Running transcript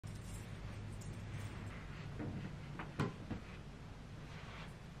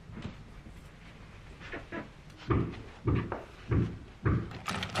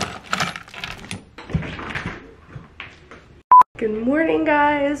Good morning,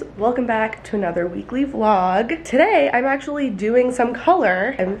 guys. Welcome back to another weekly vlog. Today, I'm actually doing some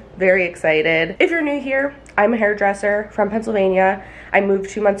color. I'm very excited. If you're new here, I'm a hairdresser from Pennsylvania. I moved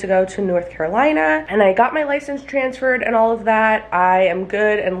 2 months ago to North Carolina and I got my license transferred and all of that. I am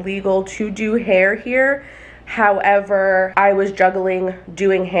good and legal to do hair here. However, I was juggling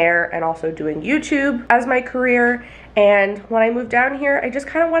doing hair and also doing YouTube as my career. And when I moved down here, I just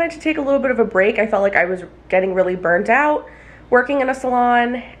kind of wanted to take a little bit of a break. I felt like I was getting really burnt out working in a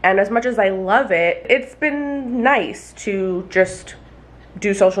salon, and as much as I love it, it's been nice to just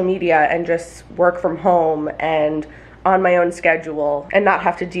do social media and just work from home and on my own schedule and not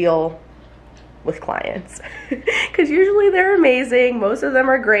have to deal with clients. Because usually they're amazing, most of them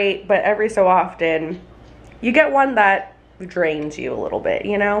are great, but every so often you get one that drains you a little bit,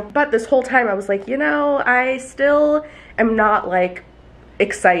 you know? But this whole time I was like, you know, I still am not like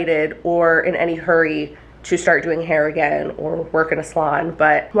excited or in any hurry to start doing hair again or work in a salon.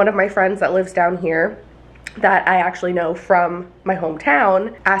 But one of my friends that lives down here that I actually know from my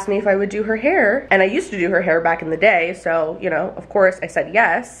hometown asked me if I would do her hair, and I used to do her hair back in the day, so you know, of course I said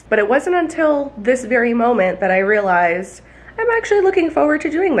yes. But it wasn't until this very moment that I realized I'm actually looking forward to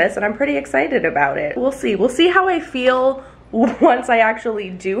doing this and I'm pretty excited about it. We'll see how I feel once I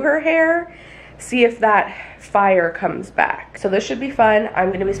actually do her hair, see if that fire comes back. So this should be fun.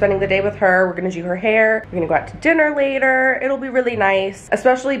 I'm gonna be spending the day with her. We're gonna do her hair. We're gonna go out to dinner later. It'll be really nice,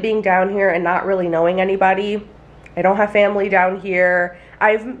 especially being down here and not really knowing anybody. I don't have family down here.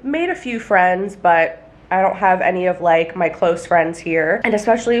 I've made a few friends, but I don't have any of like my close friends here. And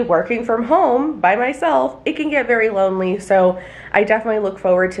especially working from home by myself, it can get very lonely. So I definitely look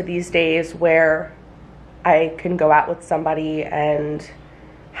forward to these days where I can go out with somebody and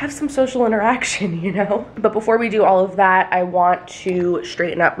have some social interaction, you know? But before we do all of that, I want to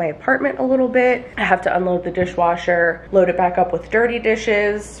straighten up my apartment a little bit. I have to unload the dishwasher, load it back up with dirty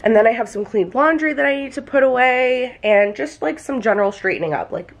dishes, and then I have some clean laundry that I need to put away, and just like some general straightening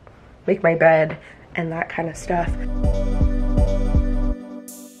up, like make my bed and that kind of stuff.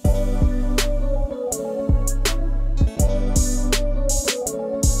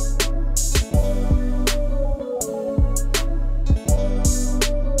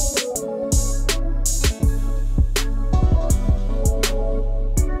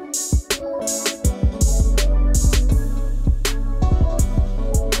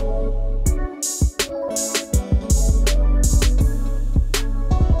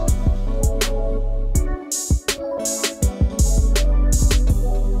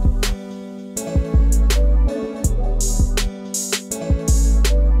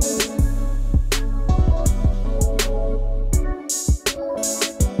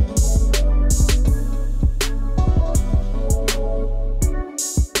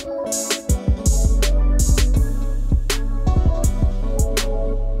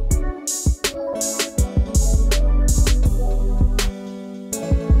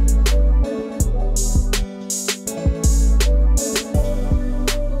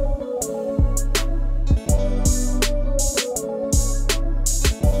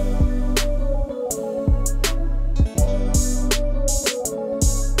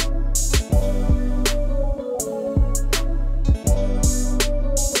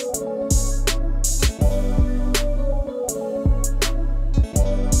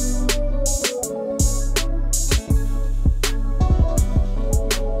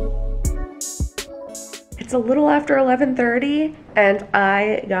 It's a little after 11:30 and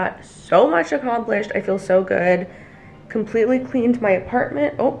I got so much accomplished. I feel so good. Completely cleaned my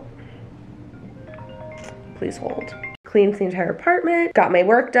apartment. Oh, please hold. Cleaned the entire apartment, got my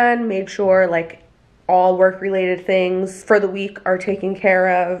work done, made sure like all work related things for the week are taken care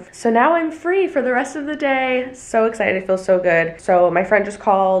of. So now I'm free for the rest of the day. So excited, it feels so good. So my friend just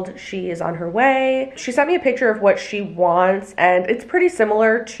called, she is on her way. She sent me a picture of what she wants and it's pretty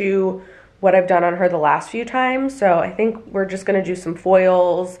similar to what I've done on her the last few times. So I think we're just gonna do some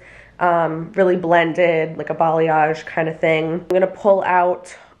foils, really blended, like a balayage kind of thing. I'm gonna pull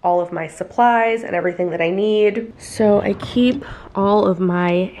out all of my supplies and everything that I need. So I keep all of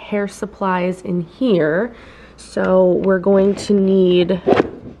my hair supplies in here. So we're going to need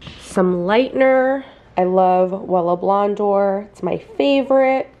some lightener. I love Wella Blondor, it's my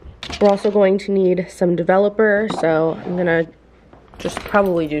favorite. We're also going to need some developer, so I'm gonna just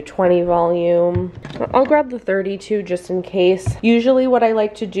probably do 20 volume. I'll grab the 32 just in case. Usually what I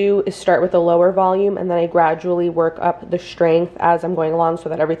like to do is start with a lower volume and then I gradually work up the strength as I'm going along so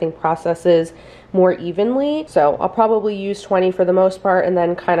that everything processes more evenly. So I'll probably use 20 for the most part and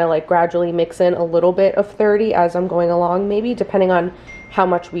then kind of like gradually mix in a little bit of 30 as I'm going along, maybe depending on how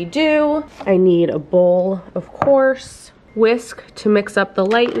much we do. I need a bowl, of course. whisk to mix up the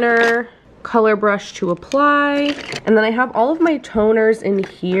lightener, color brush to apply, and then I have all of my toners in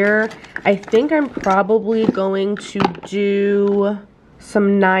here. I think I'm probably going to do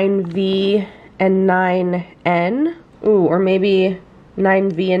some 9V and 9N. Ooh, or maybe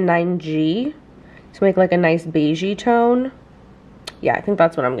 9V and 9G to make like a nice beigey tone. Yeah, I think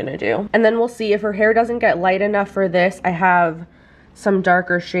that's what I'm gonna do. And then we'll see if her hair doesn't get light enough for this. I have some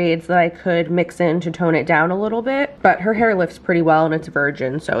darker shades that I could mix in to tone it down a little bit, but her hair lifts pretty well and it's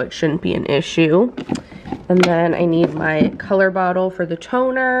virgin, so it shouldn't be an issue. And then I need my color bottle for the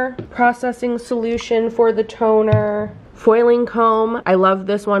toner, processing solution for the toner, foiling comb. I love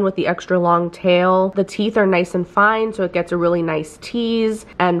this one with the extra long tail. The teeth are nice and fine, so it gets a really nice tease,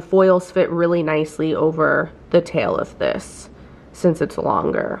 and foils fit really nicely over the tail of this since it's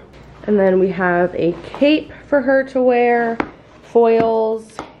longer. And then we have a cape for her to wear,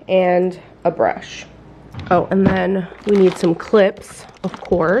 foils, and a brush. Oh, and then we need some clips, of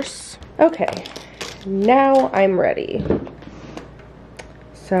course. Okay, now I'm ready.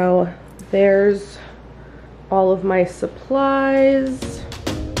 So there's all of my supplies.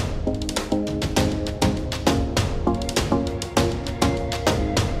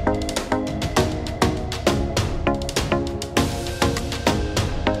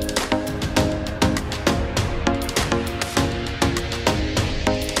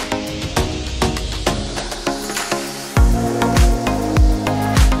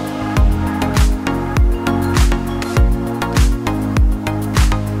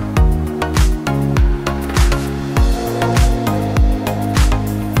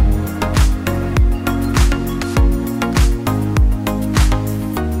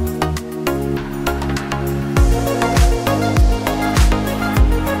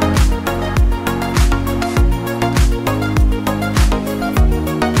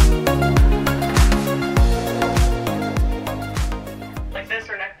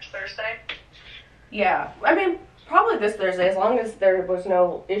 Yeah, I mean, probably this Thursday, as long as there was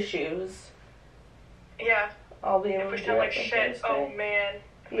no issues. Yeah. I'll be able to do it like shit. Thursday. Oh man.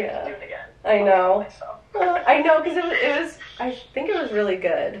 Yeah. Do it again. I know. I know, because it was, I think it was really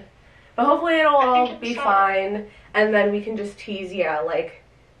good. But hopefully it'll all be fine, and then we can just tease, yeah, like,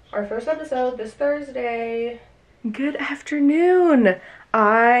 our first episode this Thursday. Good afternoon.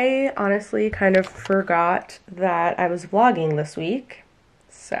 I honestly kind of forgot that I was vlogging this week,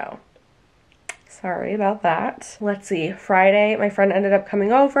 so sorry about that. Let's see, Friday, my friend ended up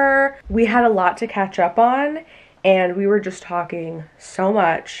coming over. We had a lot to catch up on, and we were just talking so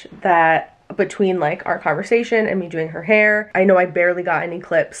much that between like our conversation and me doing her hair, I know I barely got any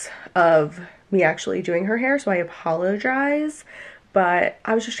clips of me actually doing her hair, so I apologize. But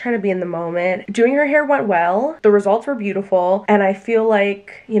I was just trying to be in the moment. Doing her hair went well. The results were beautiful. And I feel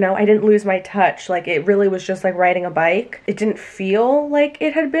like, you know, I didn't lose my touch. Like, it really was just like riding a bike. It didn't feel like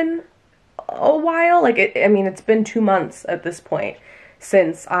it had been a while. Like, I mean, it's been 2 months at this point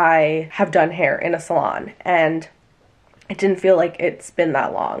since I have done hair in a salon. And it didn't feel like it's been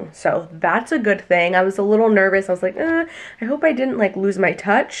that long. So that's a good thing. I was a little nervous. I was like, I hope I didn't like lose my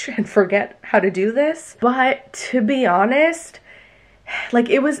touch and forget how to do this. But to be honest, like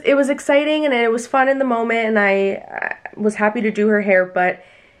it was exciting and it was fun in the moment, and I was happy to do her hair, but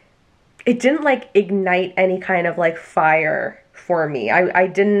it didn't like ignite any kind of like fire for me. I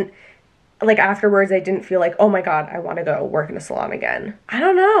didn't, like afterwards I didn't feel like, oh my god, I want to go work in a salon again. I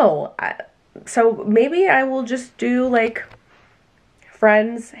don't know. So maybe I will just do like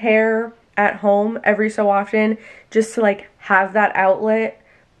friends' hair at home every so often just to like have that outlet,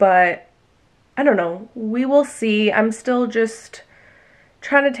 but I don't know. We will see. I'm still just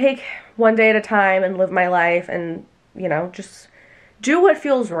trying to take one day at a time and live my life and, you know, just do what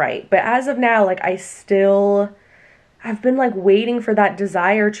feels right. But as of now, like I've been like waiting for that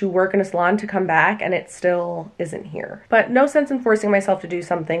desire to work in a salon to come back, and it still isn't here. But no sense in forcing myself to do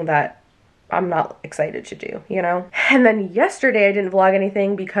something that I'm not excited to do, you know? And then yesterday I didn't vlog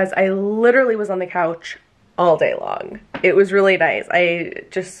anything because I literally was on the couch all day long. It was really nice. I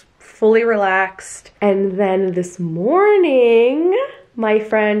just fully relaxed. And then this morning, my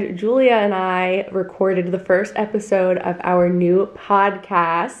friend Julia and I recorded the first episode of our new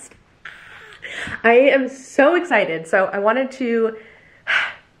podcast. I am so excited. So I wanted to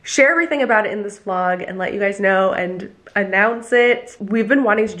share everything about it in this vlog and let you guys know and announce it. We've been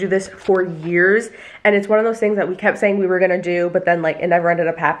wanting to do this for years, and it's one of those things that we kept saying we were gonna do, but then like it never ended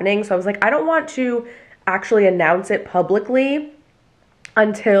up happening. So I was like, I don't want to actually announce it publicly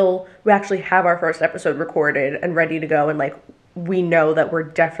until we actually have our first episode recorded and ready to go and like we know that we're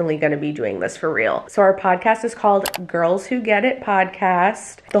definitely going to be doing this for real. So our podcast is called Girls Who Get It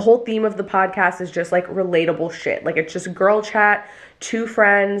Podcast. The whole theme of the podcast is just like relatable shit. Like it's just girl chat, two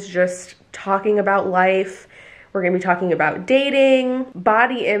friends just talking about life. We're going to be talking about dating,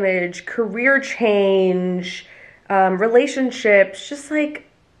 body image, career change, relationships, just like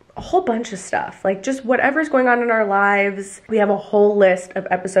a whole bunch of stuff, like just whatever's going on in our lives. We have a whole list of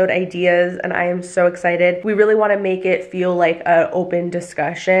episode ideas and I am so excited. We really want to make it feel like an open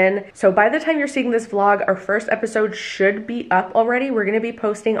discussion. So by the time you're seeing this vlog, our first episode should be up already. We're going to be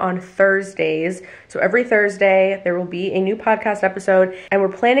posting on Thursdays. So every Thursday there will be a new podcast episode and we're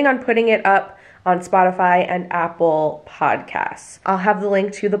planning on putting it up on Spotify and Apple Podcasts. I'll have the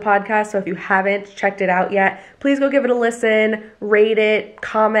link to the podcast, so if you haven't checked it out yet, please go give it a listen, rate it,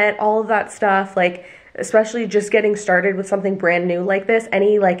 comment, all of that stuff. Like, especially just getting started with something brand new like this,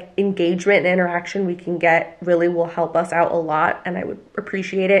 any like engagement and interaction we can get really will help us out a lot, and I would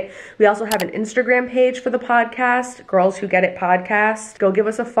appreciate it. We also have an Instagram page for the podcast, Girls Who Get It Podcast. Go give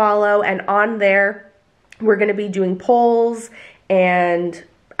us a follow, and on there, we're gonna be doing polls and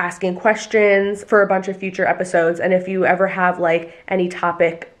asking questions for a bunch of future episodes. And if you ever have like any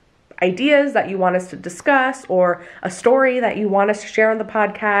topic ideas that you want us to discuss or a story that you want us to share on the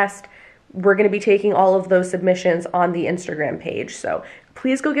podcast, we're going to be taking all of those submissions on the Instagram page. So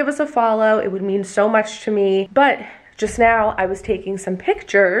please go give us a follow. It would mean so much to me. But just now I was taking some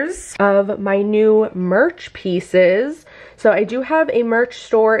pictures of my new merch pieces. So I do have a merch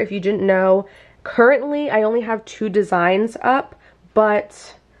store, if you didn't know. Currently I only have 2 designs up,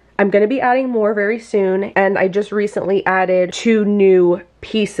 but I'm going to be adding more very soon, and I just recently added 2 new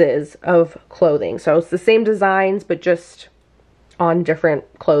pieces of clothing. So it's the same designs, but just on different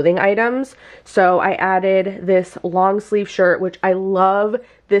clothing items. So I added this long sleeve shirt, which I love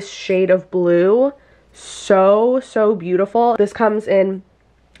this shade of blue. So beautiful. This comes in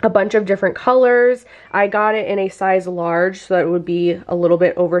a bunch of different colors. I got it in a size large, so that it would be a little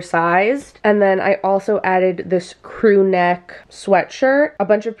bit oversized. And then I also added this crew neck sweatshirt. A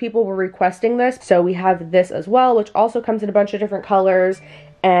bunch of people were requesting this, so we have this as well, which also comes in a bunch of different colors.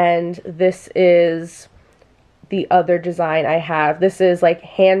 And this is the other design I have. This is like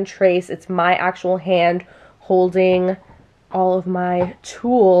hand trace. It's my actual hand holding all of my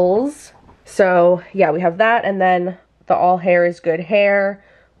tools. So yeah, we have that, and then the all hair is good hair,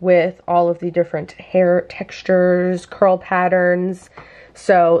 with all of the different hair textures, curl patterns.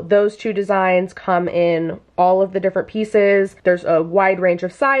 So those 2 designs come in all of the different pieces. There's a wide range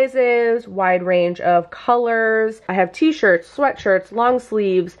of sizes, wide range of colors. I have t-shirts, sweatshirts, long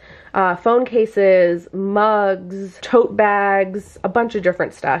sleeves, phone cases, mugs, tote bags, a bunch of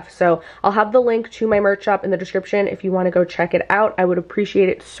different stuff. So I'll have the link to my merch shop in the description if you want to go check it out. I would appreciate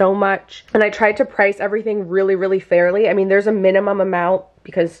it so much. And I tried to price everything really fairly. I mean, there's a minimum amount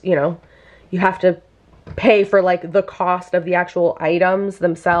because, you know, you have to pay for like the cost of the actual items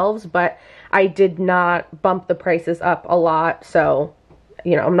themselves, but I did not bump the prices up a lot. So,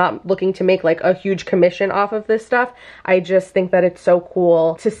 you know, I'm not looking to make like a huge commission off of this stuff. I just think that it's so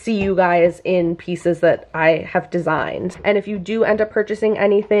cool to see you guys in pieces that I have designed. And if you do end up purchasing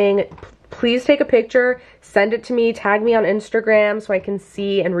anything, please take a picture, send it to me, tag me on Instagram so I can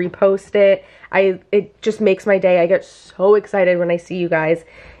see and repost it. It just makes my day. I get so excited when I see you guys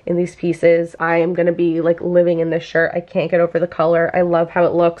in these pieces. I am gonna be like living in this shirt. I can't get over the color. I love how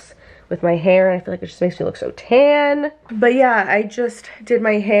it looks with my hair, and I feel like it just makes me look so tan. But yeah, I just did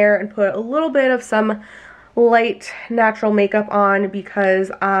my hair and put a little bit of some light natural makeup on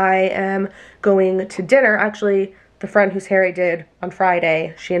because I am going to dinner. Actually, the friend whose hair I did on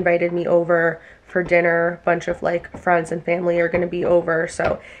Friday, she invited me over for dinner. A bunch of like friends and family are going to be over,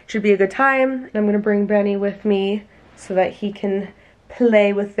 so it should be a good time. I'm going to bring Benny with me so that he can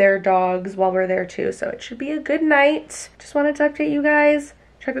play with their dogs while we're there too, so it should be a good night. Just wanted to update you guys.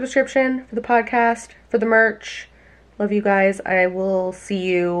 Check the description for the podcast, for the merch. Love you guys. I will see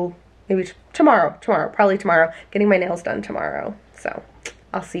you maybe tomorrow, probably tomorrow. Getting my nails done tomorrow, so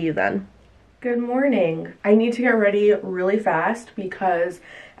I'll see you then. Good morning. I need to get ready really fast because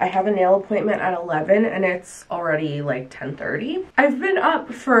I have a nail appointment at 11 and it's already like 10:30. I've been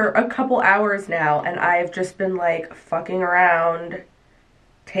up for a couple hours now and I've just been like fucking around,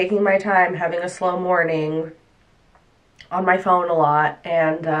 taking my time, having a slow morning, on my phone a lot,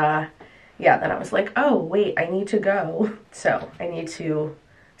 and yeah, then I was like, oh wait, I need to go. So I need to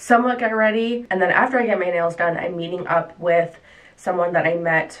somewhat get ready, and then after I get my nails done, I'm meeting up with someone that I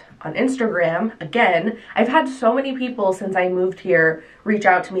met on Instagram. Again, I've had so many people since I moved here reach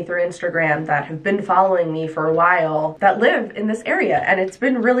out to me through Instagram that have been following me for a while that live in this area, and it's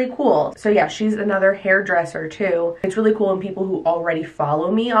been really cool. So yeah, she's another hairdresser too. It's really cool when people who already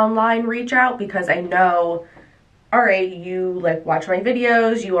follow me online reach out, because I know, all right, you like watch my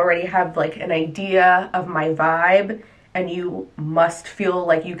videos, you already have like an idea of my vibe, and you must feel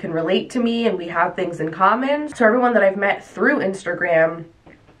like you can relate to me and we have things in common. So everyone that I've met through Instagram,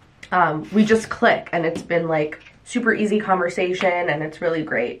 we just click, and it's been like super easy conversation, and it's really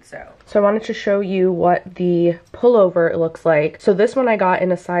great. So I wanted to show you what the pullover looks like. So this one I got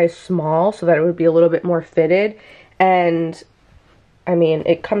in a size small so that it would be a little bit more fitted, and I mean,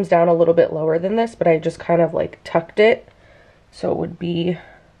 it comes down a little bit lower than this, but I just kind of like tucked it so it would be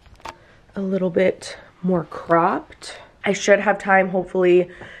a little bit more cropped. I should have time, hopefully,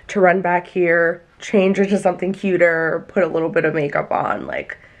 to run back here, change into something cuter, put a little bit of makeup on,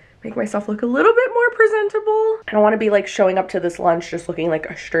 like make myself look a little bit more presentable. I don't want to be like showing up to this lunch just looking like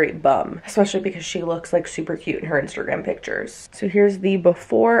a straight bum, especially because she looks like super cute in her Instagram pictures. So here's the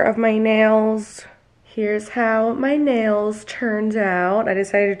before of my nails. Here's how my nails turned out. I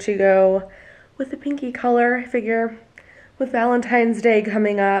decided to go with the pinky color. I figure with Valentine's Day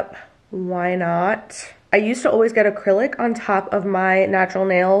coming up, why not? I used to always get acrylic on top of my natural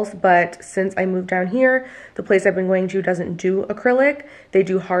nails, but since I moved down here, the place I've been going to doesn't do acrylic. They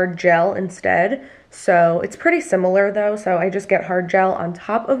do hard gel instead. So it's pretty similar though. So I just get hard gel on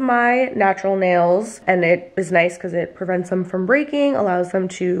top of my natural nails, and it is nice because it prevents them from breaking, allows them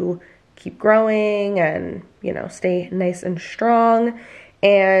to keep growing and, you know, stay nice and strong.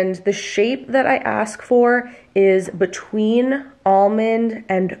 And the shape that I ask for is between almond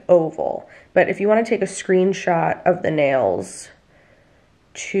and oval. But if you want to take a screenshot of the nails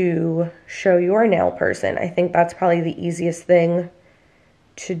to show your nail person, I think that's probably the easiest thing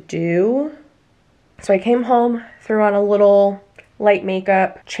to do. So I came home, threw on a little light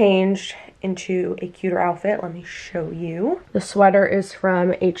makeup, changed into a cuter outfit. Let me show you. The sweater is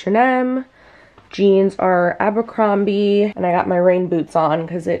from H&M. Jeans are Abercrombie, and I got my rain boots on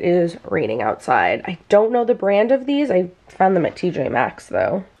because it is raining outside. I don't know the brand of these. I found them at TJ Maxx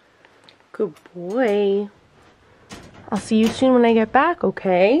though. Good boy. I'll see you soon when I get back,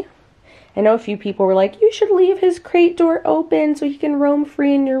 okay? I know a few people were like, you should leave his crate door open so he can roam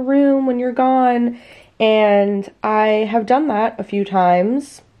free in your room when you're gone. And I have done that a few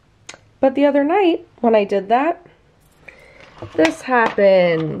times. But the other night, when I did that, this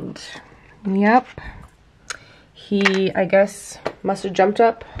happened. Yep. He, I guess, must have jumped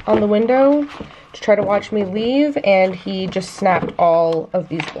up on the window to try to watch me leave, and he just snapped all of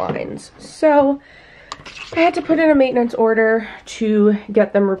these blinds. So I had to put in a maintenance order to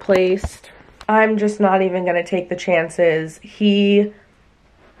get them replaced. I'm just not even going to take the chances. He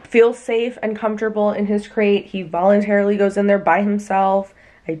feels safe and comfortable in his crate. He voluntarily goes in there by himself.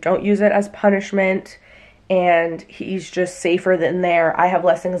 I don't use it as punishment, and he's just safer than there. I have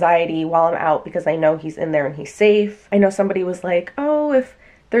less anxiety while I'm out because I know he's in there and he's safe. I know somebody was like, oh, if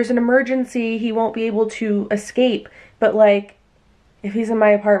there's an emergency, he won't be able to escape. But like, if he's in my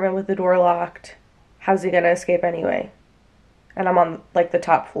apartment with the door locked, how's he gonna escape anyway? And I'm on like the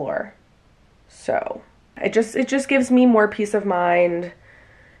top floor. So it just gives me more peace of mind,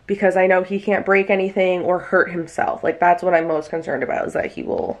 because I know he can't break anything or hurt himself. Like, that's what I'm most concerned about, is that he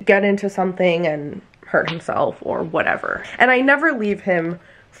will get into something and hurt himself or whatever. And I never leave him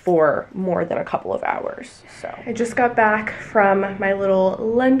for more than a couple of hours. So I just got back from my little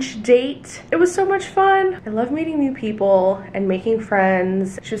lunch date. It was so much fun. I love meeting new people and making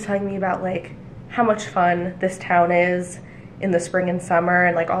friends. She was telling me about like how much fun this town is in the spring and summer,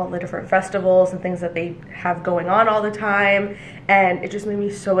 and like all the different festivals and things that they have going on all the time. And it just made me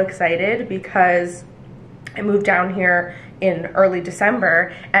so excited because I moved down here in early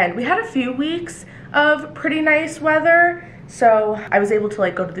December and we had a few weeks of pretty nice weather. So I was able to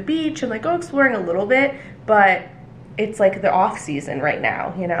like go to the beach and like go exploring a little bit, but it's like the off season right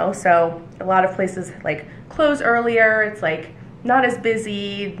now, you know? So a lot of places like close earlier. It's like not as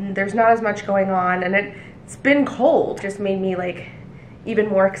busy. There's not as much going on, and it's been cold. It just made me like even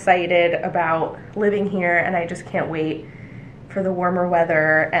more excited about living here, and I just can't wait for the warmer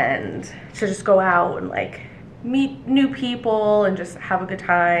weather and to just go out and like meet new people and just have a good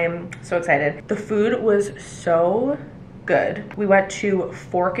time. So excited. The food was so good. We went to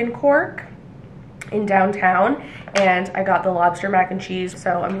Fork and Cork in downtown and I got the lobster mac and cheese.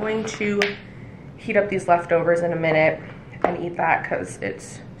 So I'm going to heat up these leftovers in a minute and eat that because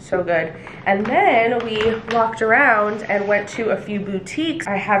it's so good. And then we walked around and went to a few boutiques.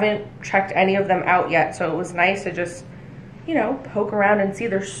 I haven't checked any of them out yet, so it was nice to just, you know, poke around and see.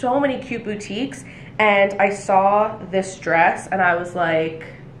 There's so many cute boutiques, and I saw this dress and I was like,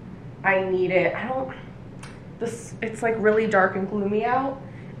 I need it. It's like really dark and gloomy out,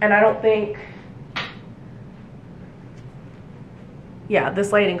 and I don't think, yeah,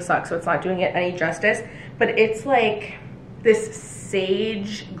 this lighting sucks, so it's not doing it any justice, but it's like this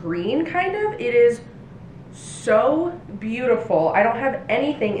sage green kind of. It is so beautiful. I don't have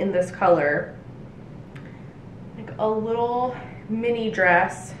anything in this color. Like a little mini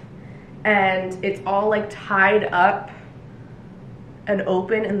dress, and it's all like tied up and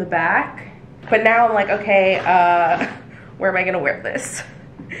open in the back. But now I'm like, okay, where am I gonna wear this?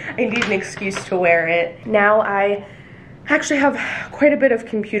 I need an excuse to wear it. Now I actually have quite a bit of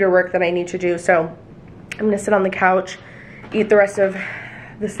computer work that I need to do, so I'm gonna sit on the couch, eat the rest of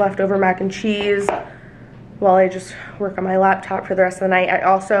this leftover mac and cheese while I just work on my laptop for the rest of the night. I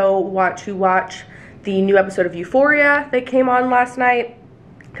also want to watch the new episode of Euphoria that came on last night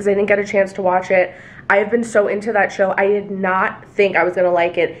because I didn't get a chance to watch it. I have been so into that show. I did not think I was gonna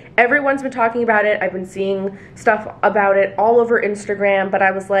like it. Everyone's been talking about it. I've been seeing stuff about it all over Instagram, but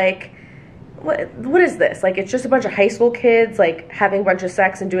I was like, what is this? Like, it's just a bunch of high school kids, like, having a bunch of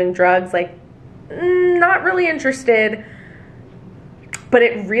sex and doing drugs. Like, not really interested. But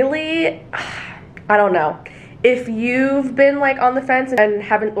it really, I don't know. If you've been like on the fence and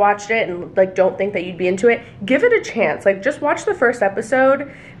haven't watched it and like don't think that you'd be into it, give it a chance. Like, just watch the first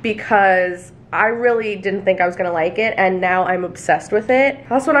episode, because I really didn't think I was gonna like it, and now I'm obsessed with it.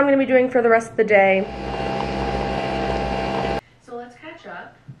 That's what I'm gonna be doing for the rest of the day. So let's catch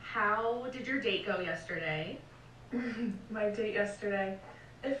up. How did your date go yesterday? My date yesterday.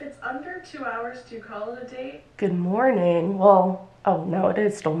 If it's under 2 hours, do you call it a date? Good morning. Well, oh no, it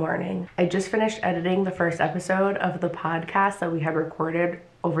is still morning. I just finished editing the first episode of the podcast that we had recorded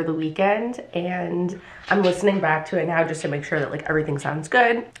over the weekend, and I'm listening back to it now just to make sure that like everything sounds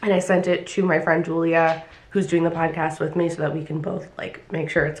good. And I sent it to my friend Julia, who's doing the podcast with me, so that we can both like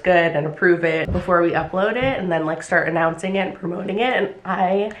make sure it's good and approve it before we upload it, and then like start announcing it and promoting it. And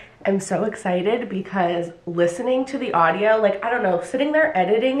I am so excited because listening to the audio, like, I don't know, sitting there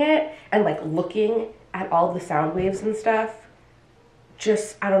editing it and like looking at all the sound waves and stuff,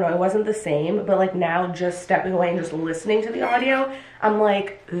 just, I don't know, it wasn't the same. But like now, just stepping away and just listening to the audio, I'm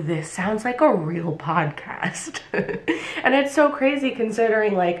like, this sounds like a real podcast. And it's so crazy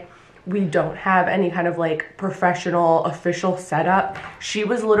considering like we don't have any kind of like professional official setup. She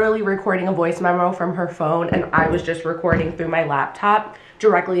was literally recording a voice memo from her phone, and I was just recording through my laptop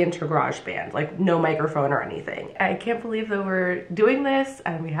directly into GarageBand, like no microphone or anything. I can't believe that we're doing this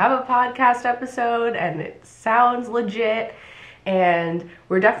and we have a podcast episode and it sounds legit. And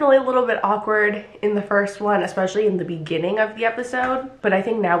we're definitely a little bit awkward in the first one, especially in the beginning of the episode. But I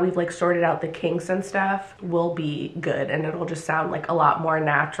think now we've like sorted out the kinks and stuff, we'll be good, and it'll just sound like a lot more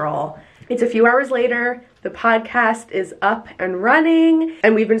natural. It's a few hours later. The podcast is up and running,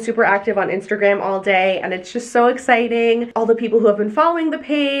 and we've been super active on Instagram all day, and it's just so exciting. All the people who have been following the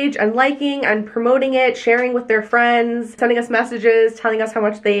page and liking and promoting it, sharing with their friends, sending us messages, telling us how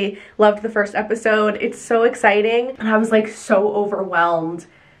much they loved the first episode. It's so exciting. And I was like so overwhelmed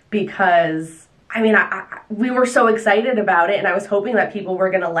because, I mean, we were so excited about it, and I was hoping that people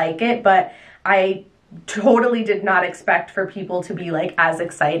were gonna like it, but I totally did not expect for people to be like as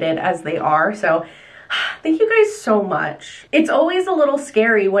excited as they are. So thank you guys so much. It's always a little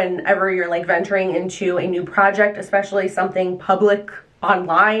scary whenever you're like venturing into a new project, especially something public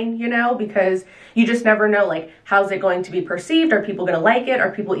online, you know, because you just never know, like, how's it going to be perceived? Are people gonna like it?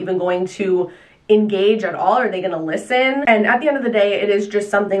 Are people even going to engage at all? Are they gonna listen? And at the end of the day, it is just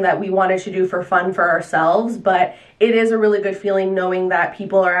something that we wanted to do for fun for ourselves, but it is a really good feeling knowing that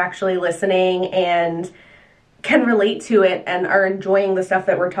people are actually listening and can relate to it and are enjoying the stuff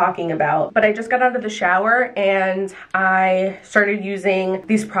that we're talking about. But I just got out of the shower and I started using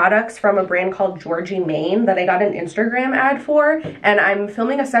these products from a brand called Georgie Maine that I got an Instagram ad for, and I'm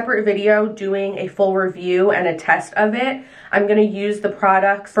filming a separate video doing a full review and a test of it. I'm gonna use the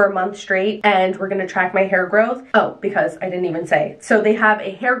products for a month straight, and we're gonna track my hair growth. Oh, because I didn't even say. So they have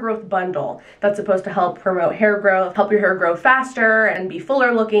a hair growth bundle that's supposed to help promote hair growth, help your hair grow faster and be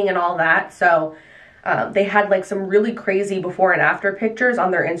fuller looking and all that. So they had like some really crazy before and after pictures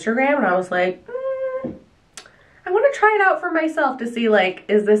on their Instagram, and I was like, I want to try it out for myself to see, like,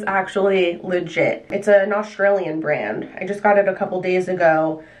 is this actually legit? It's an Australian brand. I just got it a couple days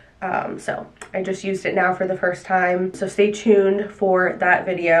ago, so I just used it now for the first time. So stay tuned for that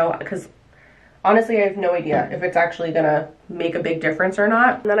video because Honestly, I have no idea if it's actually gonna make a big difference or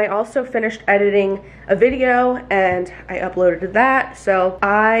not. And then I also finished editing a video and I uploaded that. So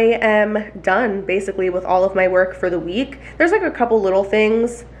I am done basically with all of my work for the week. There's like a couple little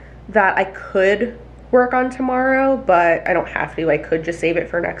things that I could work on tomorrow, but I don't have to. I could just save it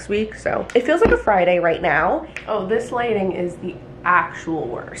for next week. So it feels like a Friday right now. Oh, this lighting is the actual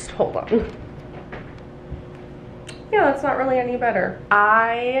worst. Hold on. Yeah, that's not really any better.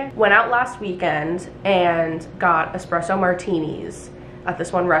 I went out last weekend and got espresso martinis at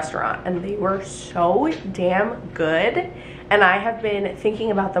this one restaurant, and they were so damn good. And I have been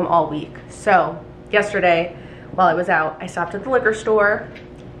thinking about them all week. So yesterday, while I was out, I stopped at the liquor store,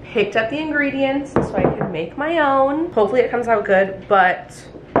 picked up the ingredients so I could make my own. Hopefully it comes out good, but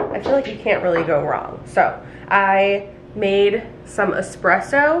I feel like you can't really go wrong. So I made some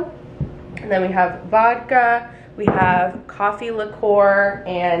espresso, and then we have vodka, we have coffee liqueur,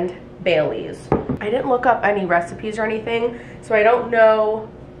 and Bailey's. I didn't look up any recipes or anything, so I don't know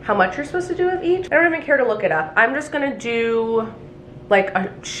how much you're supposed to do of each. I don't even care to look it up. I'm just gonna do like a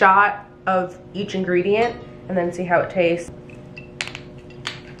shot of each ingredient and then see how it tastes.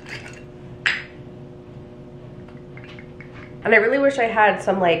 And I really wish I had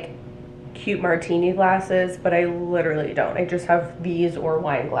some like cute martini glasses, but I literally don't. I just have these or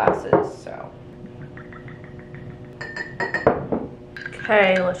wine glasses, so.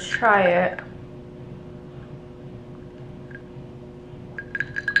 Okay, let's try it.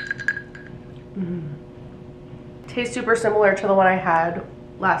 Tastes super similar to the one I had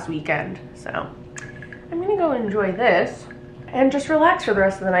last weekend, so I'm gonna go enjoy this and just relax for the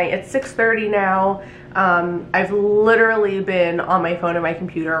rest of the night. It's 6:30 now. I've literally been on my phone and my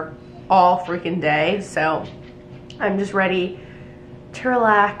computer all freaking day, so I'm just ready to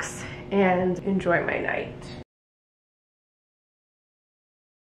relax and enjoy my night.